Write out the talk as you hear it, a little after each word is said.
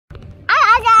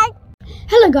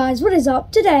Hello guys, what is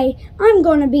up? Today I'm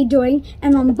going to be doing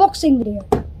an unboxing video.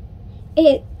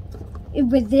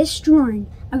 With this drone.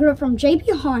 I got it from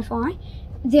JB Hi-Fi.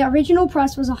 The original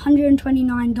price was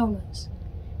 $129.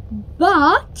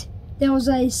 But there was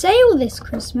a sale this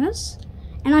Christmas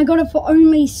and I got it for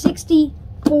only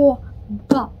 64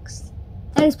 bucks.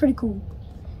 That is pretty cool.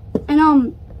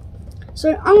 And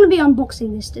so I'm going to be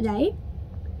unboxing this today.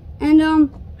 And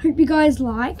hope you guys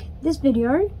like this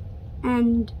video.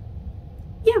 And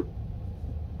yeah,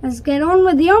 let's get on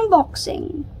with the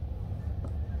unboxing.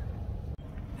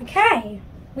 Okay,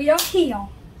 we are here,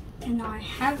 and I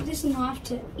have this knife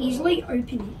to easily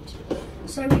open it.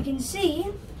 So we can see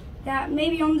that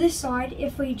maybe on this side,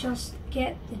 if we just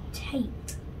get the tape.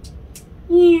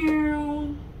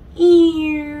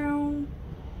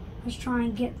 Let's try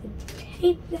and get the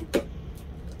tape there.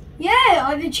 Yeah,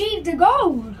 I've achieved the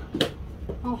goal.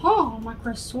 Aha, my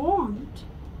croissant.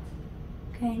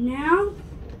 Okay, now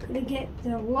gotta get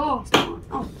the last one.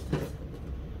 Oh,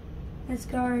 let's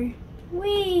go.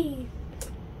 Whee!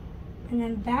 And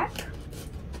then back.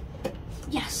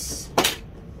 Yes.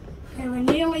 Okay, we're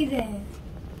nearly there.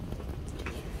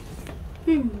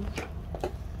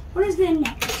 What is there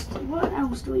next? What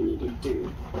else do we need to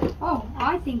do? Oh,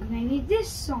 I think maybe this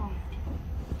side.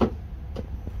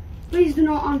 Please do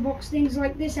not unbox things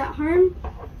like this at home.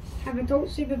 Have adult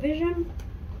supervision,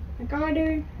 like I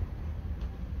do.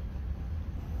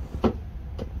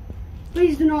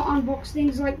 Please do not unbox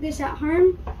things like this at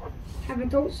home. Have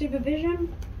adult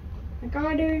supervision, like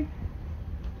I do.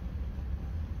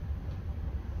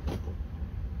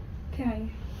 Okay.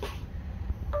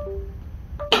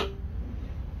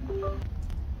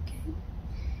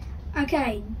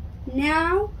 Okay,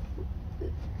 now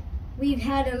we've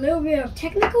had a little bit of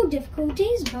technical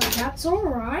difficulties, but that's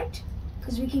alright,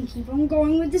 because we can keep on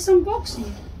going with this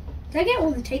unboxing. Did I get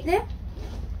all the tape there?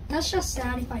 That's just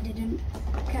sad if I didn't.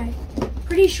 Okay,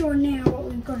 pretty sure now what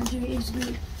we've got to do is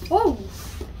oh!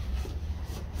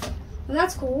 Well,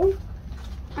 that's cool.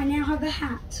 I now have a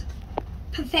hat.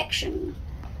 Perfection.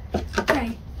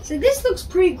 Okay, so this looks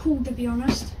pretty cool, to be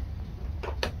honest.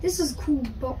 This is cool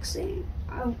boxing.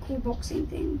 Oh, cool boxing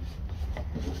thing.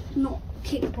 Not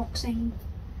kickboxing.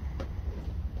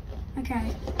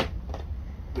 Okay.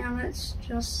 Now let's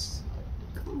just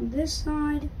go on this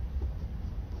side.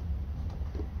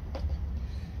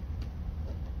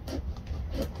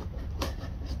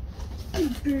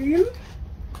 Boom.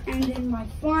 And then my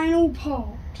final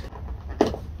part.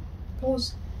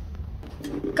 Pause.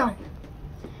 Go.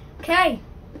 Okay.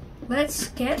 Let's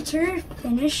get to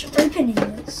finish opening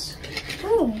this.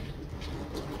 Ooh.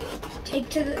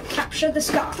 Capture the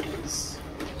skies.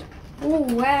 Oh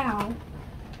wow.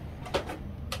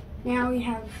 Now we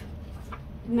have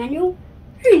the manual.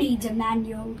 Who needs a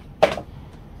manual?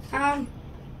 Got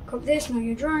this, know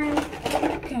your drone.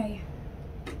 Okay.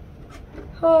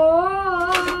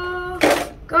 Oh,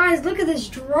 guys, look at this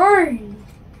drone.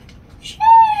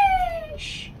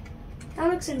 Sheesh. That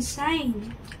looks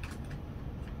insane.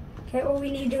 Okay, all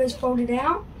we need to do is fold it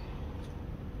out.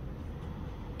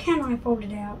 Can I fold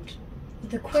it out?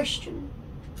 The question.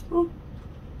 Oh.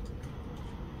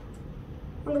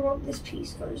 Wonder what this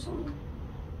piece goes on.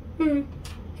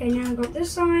 Okay, now I've got this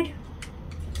side.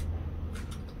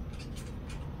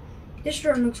 This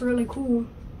drone looks really cool.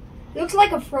 It looks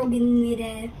like a frog in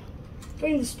midair.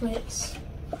 Doing the splits.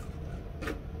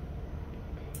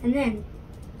 And then,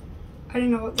 I don't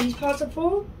know what these parts are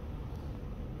for.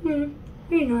 Who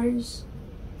knows?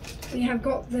 We have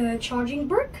got the charging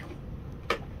brick.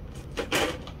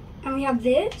 And we have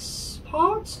this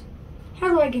part. How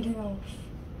do I get it off?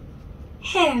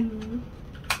 Hem.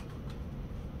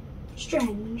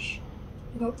 Strange.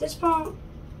 We got this part.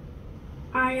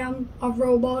 I am a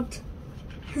robot.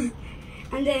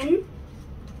 And then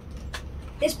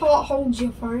this part holds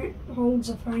your phone. Holds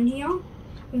a phone here.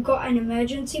 We've got an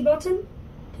emergency button.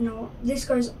 This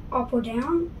goes up or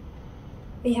down.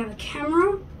 We have a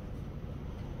camera,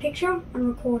 picture, and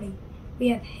recording. We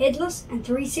have headless and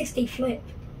 360 flip.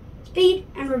 Speed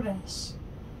and reverse.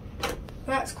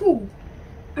 That's cool.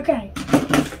 Okay,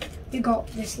 we got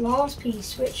this last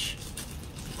piece, which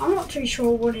I'm not too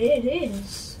sure what it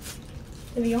is,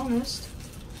 to be honest.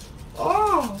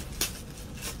 Oh!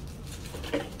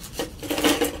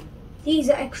 These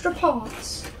are extra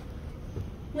parts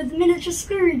with a miniature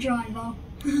screwdriver.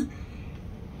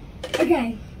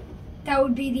 Okay, that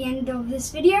would be the end of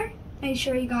this video. Make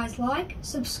sure you guys like,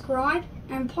 subscribe,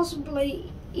 and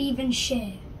possibly even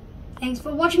share. Thanks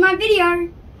for watching my video.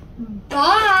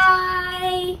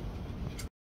 Bye!